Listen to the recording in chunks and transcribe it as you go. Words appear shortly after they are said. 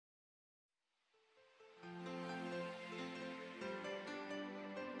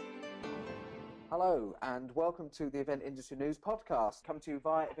Hello and welcome to the Event Industry News podcast. Come to you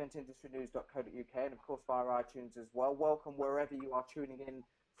via eventindustrynews.co.uk and of course via iTunes as well. Welcome wherever you are tuning in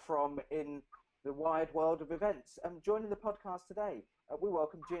from in the wide world of events. Joining the podcast today, we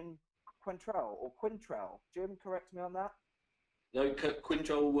welcome Jim Quintrell, or Quintrell. Jim, correct me on that? No,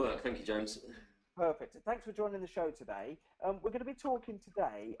 Quintrell will work. Thank you, James. Perfect. Thanks for joining the show today. We're going to be talking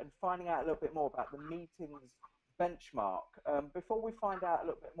today and finding out a little bit more about the meetings benchmark. Before we find out a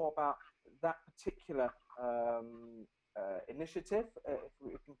little bit more about that particular initiative, if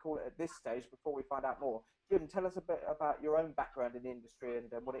we can call it at this stage, before we find out more, Jim, tell us a bit about your own background in the industry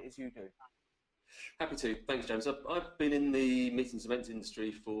and what it is you do. Happy to. Thanks, James. I've been in the meetings events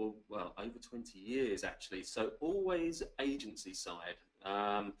industry for, well, over 20 years, actually, so always agency side.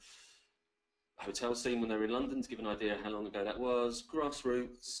 Hotel scene when they were in London, to give an idea how long ago that was,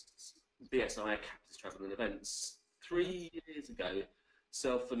 grassroots, BSI, Captain's Travel and Events. 3 years ago,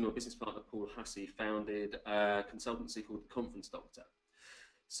 self and my business partner Paul Hussey founded a consultancy called The Conference Doctor.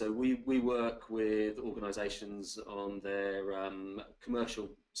 So we work with organisations on their commercial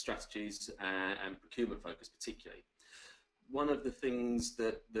strategies and procurement focus particularly. One of the things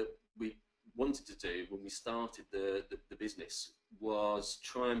that we wanted to do when we started the business was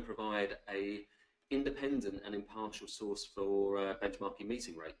try and provide a independent and impartial source for benchmarking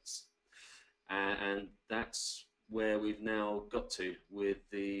meeting rates. And that's where we've now got to with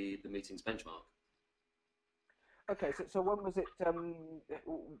the meetings benchmark. Okay, so when was it?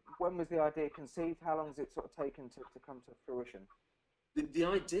 When was the idea conceived? How long has it sort of taken to come to fruition? The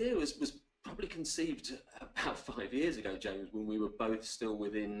idea was probably conceived about 5 years ago, James, when we were both still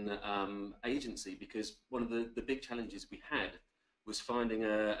within agency, because one of the big challenges we had was finding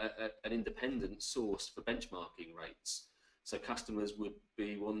an independent source for benchmarking rates. So customers would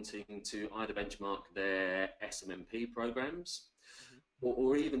be wanting to either benchmark their SMMP programs,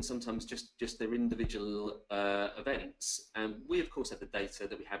 or even sometimes just their individual events. And we, of course, had the data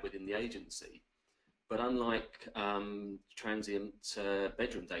that we had within the agency. But unlike transient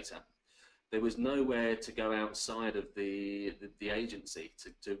bedroom data, there was nowhere to go outside of the agency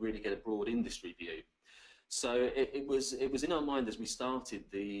to really get a broad industry view. So it was in our mind as we started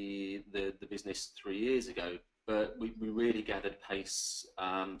the business 3 years ago, but we really gathered pace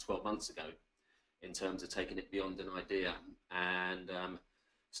 12 months ago in terms of taking it beyond an idea and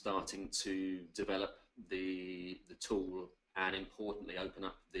starting to develop the tool and importantly open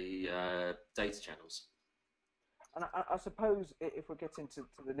up the data channels. And I suppose if we get into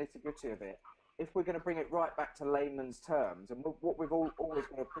the nitty-gritty of it, if we're going to bring it right back to layman's terms, and what we've always got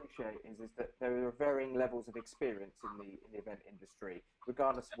to appreciate is that there are varying levels of experience in the event industry,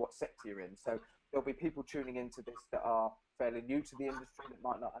 regardless of what sector you're in. So there'll be people tuning into this that are fairly new to the industry that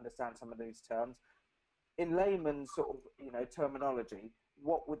might not understand some of these terms. In layman's sort of terminology,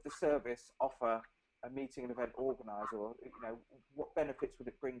 what would the service offer a meeting and event organizer, or what benefits would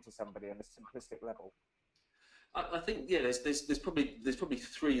it bring to somebody on a simplistic level? I think there's probably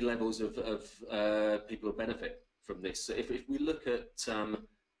 3 levels of people who benefit from this. So if we look at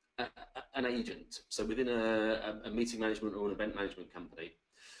an agent, so within a meeting management or an event management company,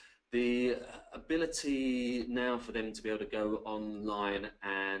 the ability now for them to be able to go online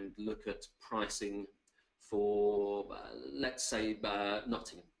and look at pricing for, let's say,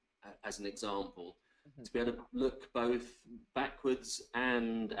 Nottingham as an example, to be able to look both backwards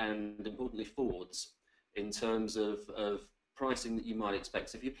and importantly forwards in terms of pricing that you might expect.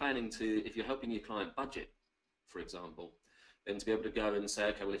 So if you're helping your client budget, for example, then to be able to go and say,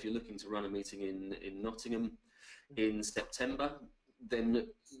 okay, well, if you're looking to run a meeting in Nottingham in September, then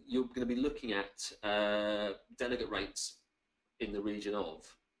you're going to be looking at delegate rates in the region of,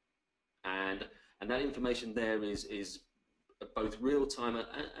 and that information there is both real time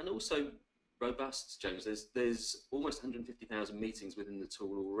and also robust, James. There's almost 150,000 meetings within the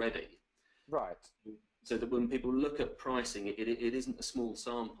tool already. Right. So that when people look at pricing, it isn't a small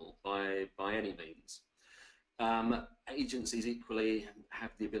sample by any means. Agencies equally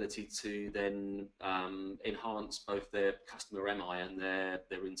have the ability to then enhance both their customer MI and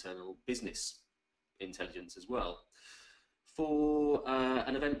their internal business intelligence as well. For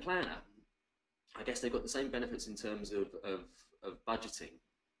an event planner, I guess they've got the same benefits in terms of budgeting,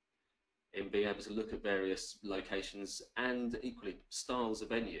 in being able to look at various locations and equally styles of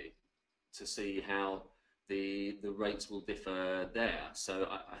venue to see how the rates will differ there. So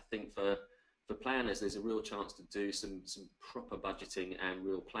I think for planners, there's a real chance to do some proper budgeting and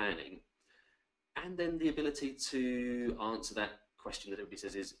real planning. And then the ability to answer that question that everybody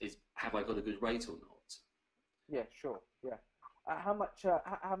says is have I got a good rate or not? Yeah, sure, yeah.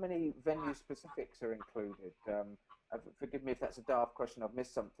 How many venue specifics are included? Forgive me if that's a daft question, I've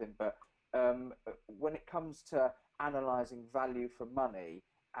missed something, but when it comes to analysing value for money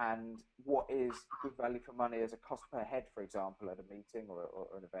and what is good value for money as a cost per head, for example, at a meeting or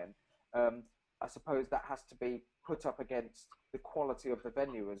an event, I suppose that has to be put up against the quality of the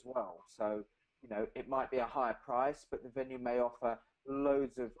venue as well. So, you know, it might be a higher price, but the venue may offer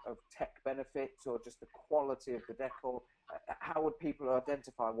loads of tech benefits or just the quality of the decor. How would people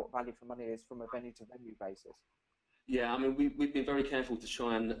identify what value for money is from a venue to venue basis? Yeah, I mean, we've been very careful to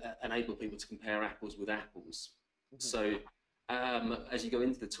try and enable people to compare apples with apples. Mm-hmm. So as you go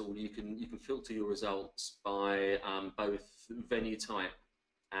into the tool, you can filter your results by both venue type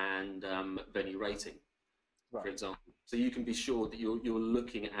and venue rating, Right. for example. So you can be sure that you're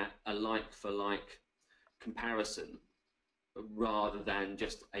looking at a like-for-like comparison rather than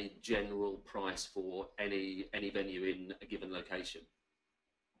just a general price for any venue in a given location.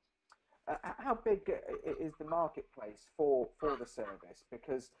 How big is the marketplace for the service?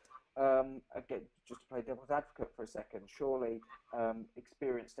 Because again, just to play devil's advocate for a second, surely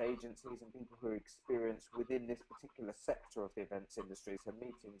experienced agencies and people who are experienced within this particular sector of the events industry, so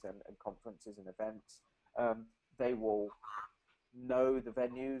meetings and conferences and events, they will know the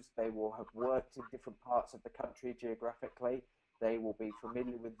venues, they will have worked in different parts of the country geographically, they will be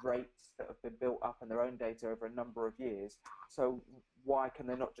familiar with rates that have been built up in their own data over a number of years. So why can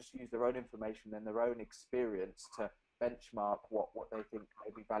they not just use their own information and their own experience to benchmark what they think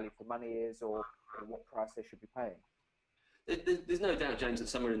maybe value for money is, or what price they should be paying? There's no doubt, James, that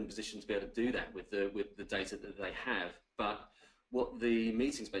some are in a position to be able to do that with the data that they have. But what the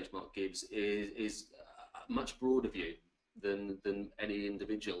meetings benchmark gives is a much broader view than any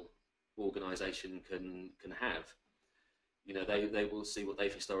individual organisation can have. You know, they will see what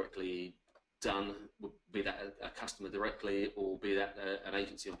they've historically done, be that a customer directly or be that an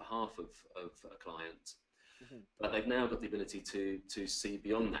agency on behalf of a client. Mm-hmm. But they've now got the ability to see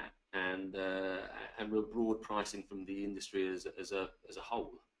beyond that and real broad pricing from the industry as a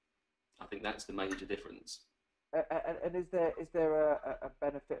whole. I think that's the major difference. And is there a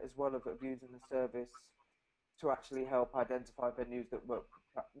benefit as well of using the service to actually help identify venues that were,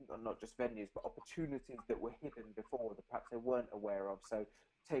 not just venues, but opportunities that were hidden before that perhaps they weren't aware of? So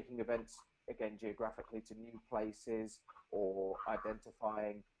taking events, again, geographically to new places, or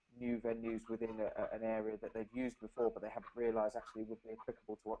identifying new venues within an area that they've used before but they haven't realised actually would be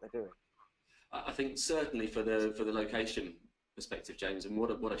applicable to what they're doing. I think certainly for the location perspective, James, and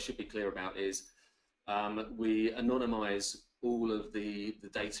what I should be clear about is we anonymise all of the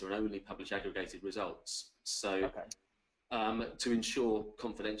data and only publish aggregated results. So to ensure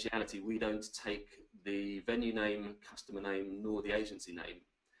confidentiality, we don't take the venue name, customer name, nor the agency name,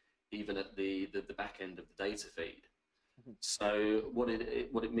 even at the back end of the data feed. Mm-hmm. So what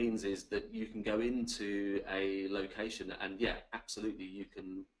it means is that you can go into a location and, yeah, absolutely, you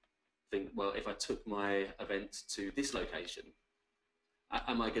can think, well, if I took my event to this location,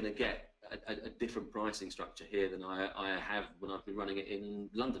 am I going to get a different pricing structure here than I have when I've been running it in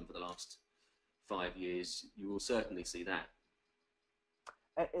London for the last 5 years? You will certainly see that.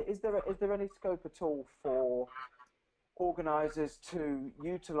 Is there any scope at all for organisers to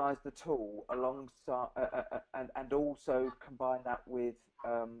utilise the tool alongside and also combine that with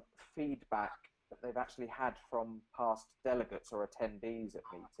feedback that they've actually had from past delegates or attendees at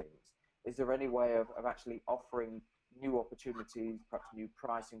meetings? Is there any way of actually offering new opportunities, perhaps new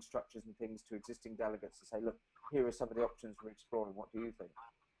pricing structures and things to existing delegates to say, look, here are some of the options we're exploring, what do you think?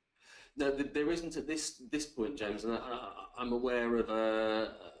 No, there isn't at this point, James, and I'm aware of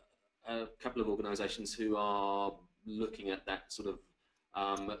a couple of organisations who are looking at that sort of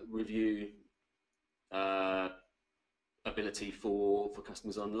review ability for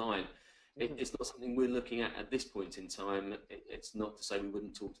customers online. Mm-hmm. It's not something we're looking at this point in time. It's not to say we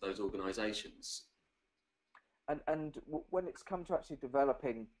wouldn't talk to those organisations. And when it's come to actually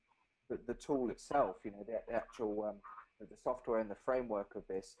developing the tool itself, you know, the actual the software and the framework of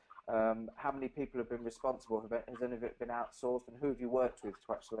this, how many people have been responsible? Has any of it been outsourced, and who have you worked with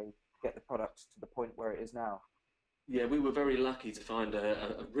to actually get the product to the point where it is now? Yeah, we were very lucky to find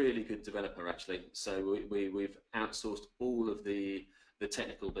a really good developer, actually. So we've outsourced all of the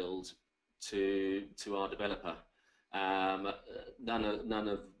technical build to our developer. None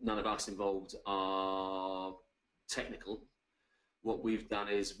of us involved are technical. What we've done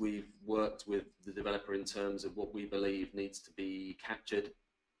is we've worked with the developer in terms of what we believe needs to be captured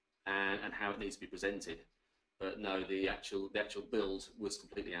and how it needs to be presented. But no, the actual build was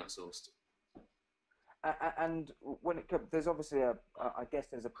completely outsourced. And when it comes, there's obviously I guess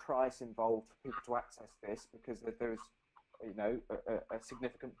there's a price involved for people to access this, because there's a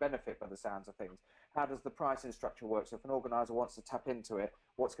significant benefit by the sounds of things. How does the pricing structure work? So if an organizer wants to tap into it,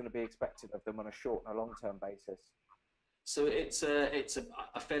 what's going to be expected of them on a short and a long-term basis? So it's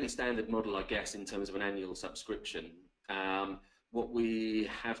a fairly standard model, I guess, in terms of an annual subscription. What we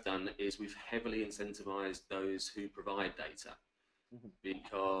have done is we've heavily incentivized those who provide data,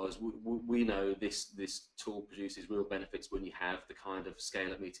 because we know this tool produces real benefits when you have the kind of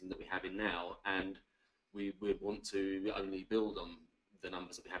scale-up meeting that we have in now, and we want to only build on the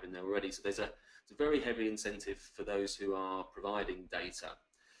numbers that we have in there already. So there's a very heavy incentive for those who are providing data.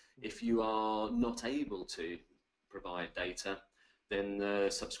 If you are not able to provide data, then the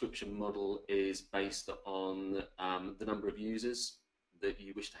subscription model is based on the number of users that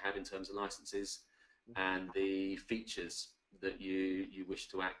you wish to have in terms of licenses and the features that you wish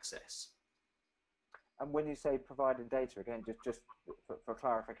to access. And when you say providing data, again, just for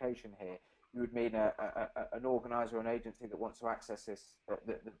clarification here, you would mean an organizer or an agency that wants to access this,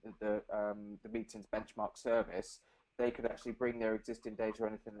 the meetings benchmark service. They could actually bring their existing data or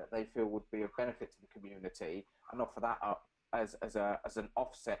anything that they feel would be of benefit to the community and offer that up as an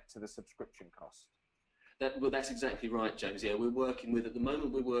offset to the subscription cost. Well, that's exactly right, James. Yeah, at the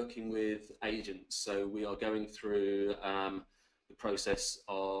moment we're working with agents, so we are going through the process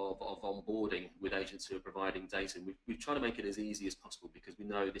of onboarding with agents who are providing data. We've tried to make it as easy as possible, because we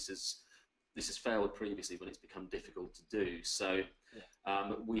know this has failed previously when it's become difficult to do. So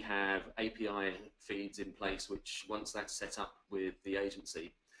we have API feeds in place, which once that's set up with the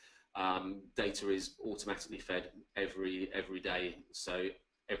agency, data is automatically fed every day. So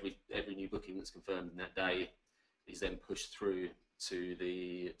every new booking that's confirmed in that day is then pushed through to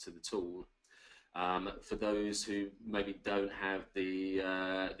the tool. For those who maybe don't have the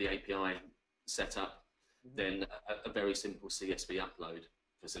API set up, then a very simple CSV upload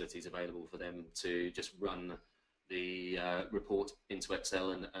facility is available for them to just run the report into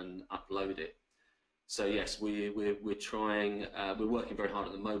Excel and upload it. So yes, we're working very hard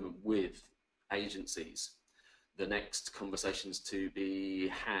at the moment with agencies. The next conversations to be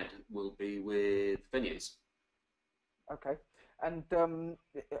had will be with venues. Okay, and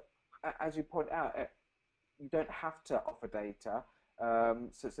as you point out, you don't have to offer data,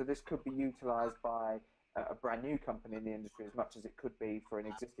 so this could be utilised by a brand new company in the industry as much as it could be for an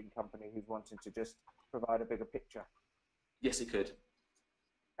existing company who's wanting to just provide a bigger picture. Yes, it could.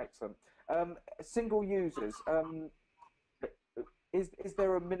 Excellent. Single users. Is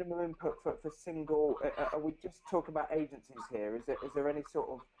there a minimum input for single? Are we just talking about agencies here? Is there any sort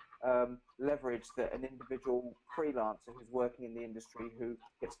of leverage that an individual freelancer who's working in the industry, who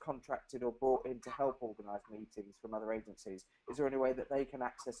gets contracted or brought in to help organise meetings from other agencies, is there any way that they can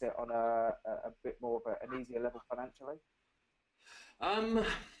access it on a bit more of an easier level financially?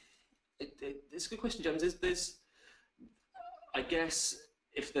 It's a good question, James. There's I guess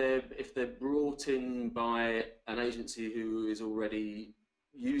if they're brought in by an agency who is already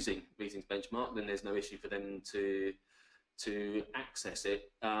using Meetings Benchmark, then there's no issue for them to access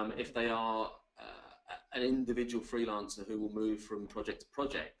it. If they are an individual freelancer who will move from project to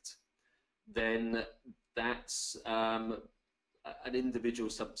project, then that's an individual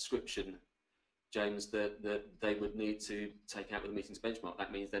subscription, James, that they would need to take out with the Meetings Benchmark.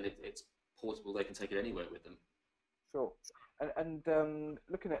 That means then it's portable; they can take it anywhere with them. Sure. And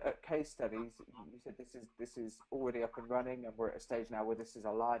looking at case studies, you said this is already up and running, and we're at a stage now where this is a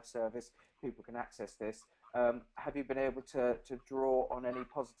live service. People can access this. Have you been able to draw on any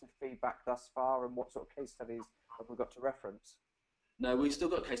positive feedback thus far, and what sort of case studies have we got to reference? No, we've still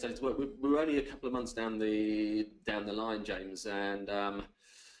got case studies to work. We're only a couple of months down the line, James, and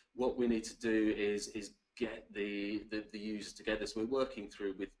what we need to do is get the users together. So we're working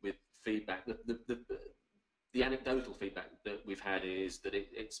through with feedback. The anecdotal feedback that we've had is that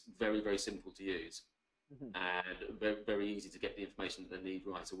it's very, very simple to use and very, very easy to get the information that they need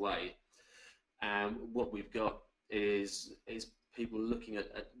right away. And what we've got is people looking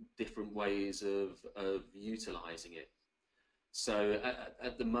at different ways of utilising it. So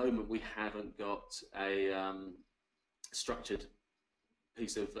at the moment, we haven't got a structured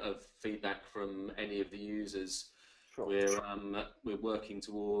piece of feedback from any of the users. Sure. We're working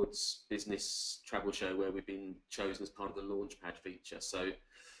towards Business Travel Show, where we've been chosen as part of the Launchpad feature. So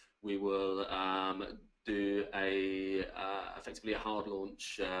we will do effectively a hard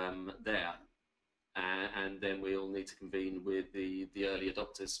launch there, and then we'll need to convene with the early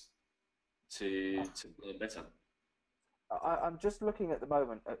adopters to learn better. I'm just looking at the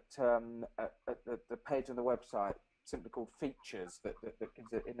moment at the page on the website, simply called Features, that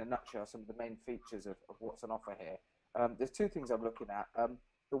gives it in a nutshell some of the main features of what's on offer here. There's two things I'm looking at.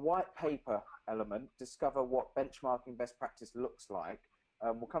 the white paper element, discover what benchmarking best practice looks like.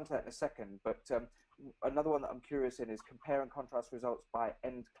 We'll come to that in a second, but another one that I'm curious in is compare and contrast results by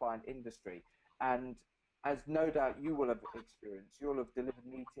end client industry. And as no doubt you will have experienced, you'll have delivered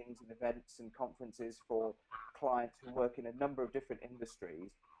meetings and events and conferences for clients who work in a number of different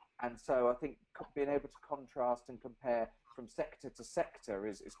industries. And so I think being able to contrast and compare from sector to sector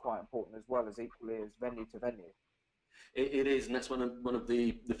is quite important, as well as equally as venue to venue. It is, and that's one of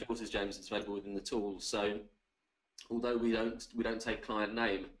the filters, James, that's available within the tool. So although we don't take client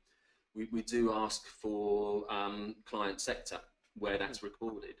name, we do ask for client sector where that's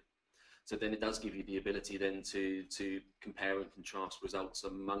recorded. So then it does give you the ability then to compare and contrast results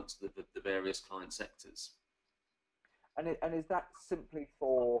amongst the various client sectors. And is that simply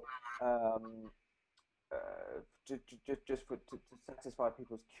for just to satisfy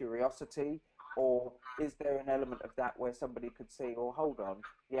people's curiosity, or is there an element of that where somebody could see, oh, hold on,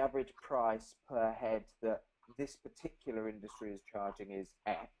 the average price per head that this particular industry is charging is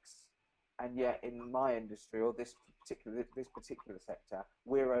X, and yet in my industry or this particular sector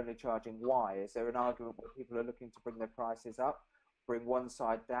we're only charging Y? Is there an argument where people are looking to bring their prices up, bring one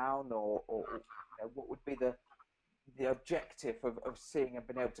side down, or what would be the objective of seeing and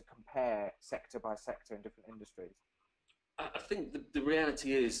being able to compare sector by sector in different industries? I think the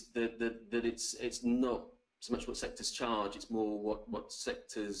reality is that it's not so much what sectors charge; it's more what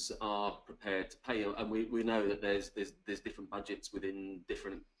sectors are prepared to pay. And we know that there's different budgets within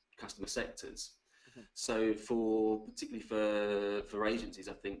different customer sectors. Mm-hmm. So particularly for agencies,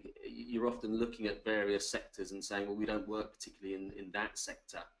 I think you're often looking at various sectors and saying, well, we don't work particularly in that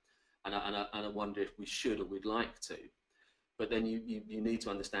sector. And I wonder if we should or we'd like to. But then you need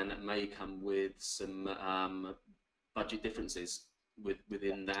to understand that may come with some budget differences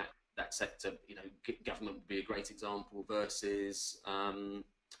within that sector. You know, government would be a great example versus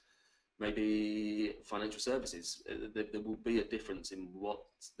maybe financial services. There will be a difference in what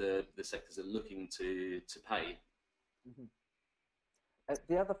the sectors are looking to pay. Mm-hmm.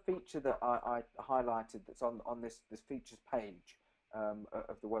 The other feature that I highlighted that's on this features page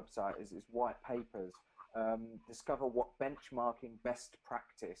of the website is white papers. Discover what benchmarking best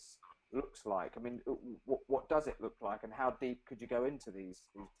practice looks like. I mean, what does it look like, and how deep could you go into these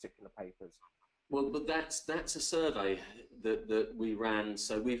particular papers? Well, but that's a survey that we ran.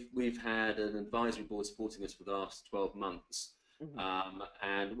 So we've had an advisory board supporting us for the last 12 months. Mm-hmm.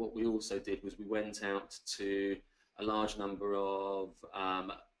 And what we also did was we went out to a large number of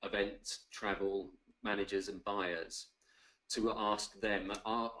event, travel managers and buyers to ask them,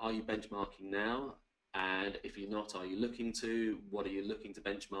 are you benchmarking now? And if you're not, are you looking to? What are you looking to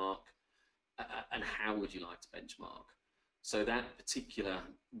benchmark? And how would you like to benchmark? So that particular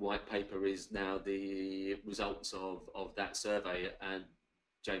white paper is now the results of that survey. And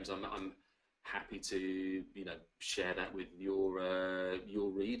James, I'm happy to share that with your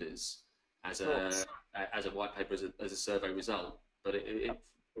readers as a white paper, as a survey result. But it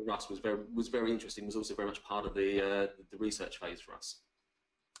for us was very interesting. Was also very much part of the research phase for us.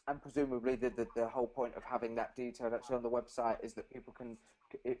 And presumably the whole point of having that detail actually on the website is that people can,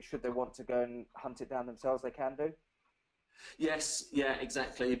 should they want to go and hunt it down themselves, they can do? Yes, yeah,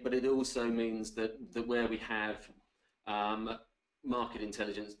 exactly. But it also means that where we have market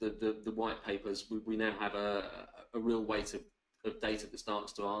intelligence, the white papers, we now have a real weight of data that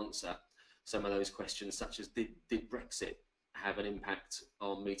starts to answer some of those questions, such as did Brexit have an impact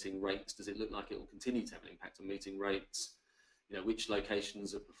on meeting rates? Does it look like it will continue to have an impact on meeting rates? You know, which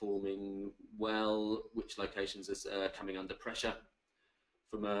locations are performing well, which locations are coming under pressure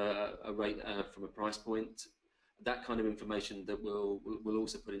from a rate, from a price point. That kind of information that we'll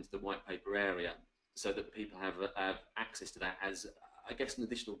also put into the white paper area, so that people have access to that as, I guess, an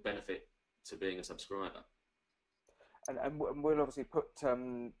additional benefit to being a subscriber. And we'll obviously put,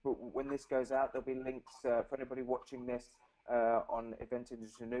 when this goes out, there'll be links for anybody watching this on Event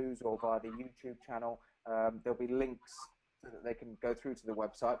Industry News or via the YouTube channel. There'll be links so that they can go through to the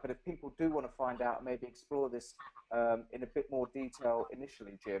website. But if people do want to find out, maybe explore this in a bit more detail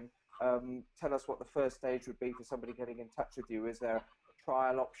initially, Jim, tell us what the first stage would be for somebody getting in touch with you. Is there a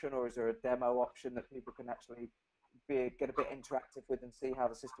trial option, or is there a demo option that people can actually get a bit interactive with and see how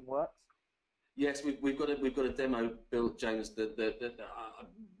the system works? Yes, we've got a demo built, James, that I'm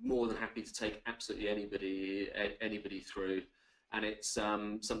more than happy to take absolutely anybody through, and it's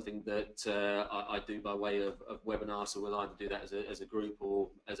something that I do by way of webinar. So we'll either do that as a group or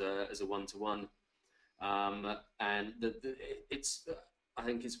as a one-to-one, and it's. I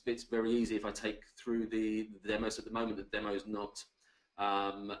think it's very easy if I take through the demos. At the moment, the demo is not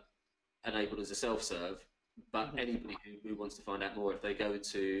enabled as a self-serve, But anybody who wants to find out more, if they go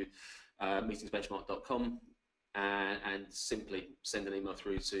to meetingsbenchmark.com and simply send an email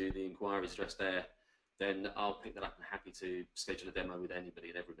through to the inquiries address there, then I'll pick that up and happy to schedule a demo with anybody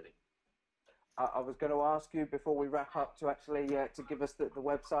and everybody. I was going to ask you before we wrap up to actually to give us the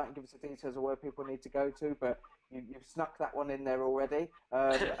website and give us the details of where people need to go to, but you've snuck that one in there already.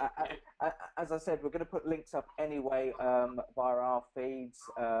 As I said, we're going to put links up anyway via our feeds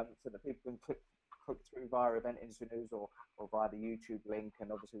so that people can click through via Event Industry News or via the YouTube link.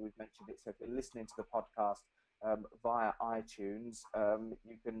 And obviously we've mentioned it, so if you're listening to the podcast via iTunes,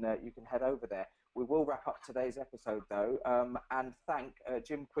 you can head over there. We will wrap up today's episode, though, and thank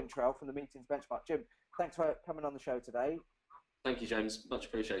Jim Quintrell from the Meetings Benchmark. Jim, thanks for coming on the show today. Thank you, James. Much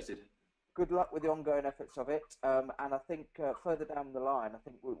appreciated. Good luck with the ongoing efforts of it. And I think further down the line, I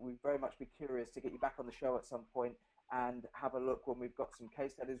think we'd very much be curious to get you back on the show at some point and have a look when we've got some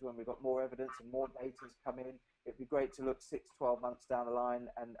case studies, when we've got more evidence and more data's come in. It'd be great to look 6, 12 months down the line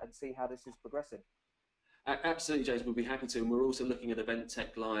and see how this is progressing. Absolutely, James. We'll be happy to, and we're also looking at Event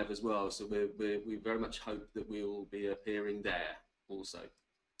Tech Live as well. So we very much hope that we'll be appearing there also.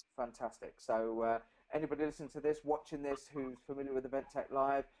 Fantastic. So anybody listening to this, watching this, who's familiar with Event Tech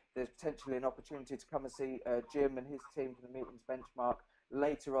Live, there's potentially an opportunity to come and see Jim and his team from the Meetings Benchmark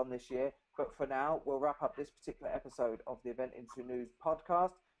later on this year. But for now, we'll wrap up this particular episode of the Event Industry News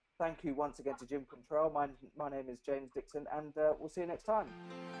podcast. Thank you once again to Jim Quintrell. My name is James Dixon, and we'll see you next time.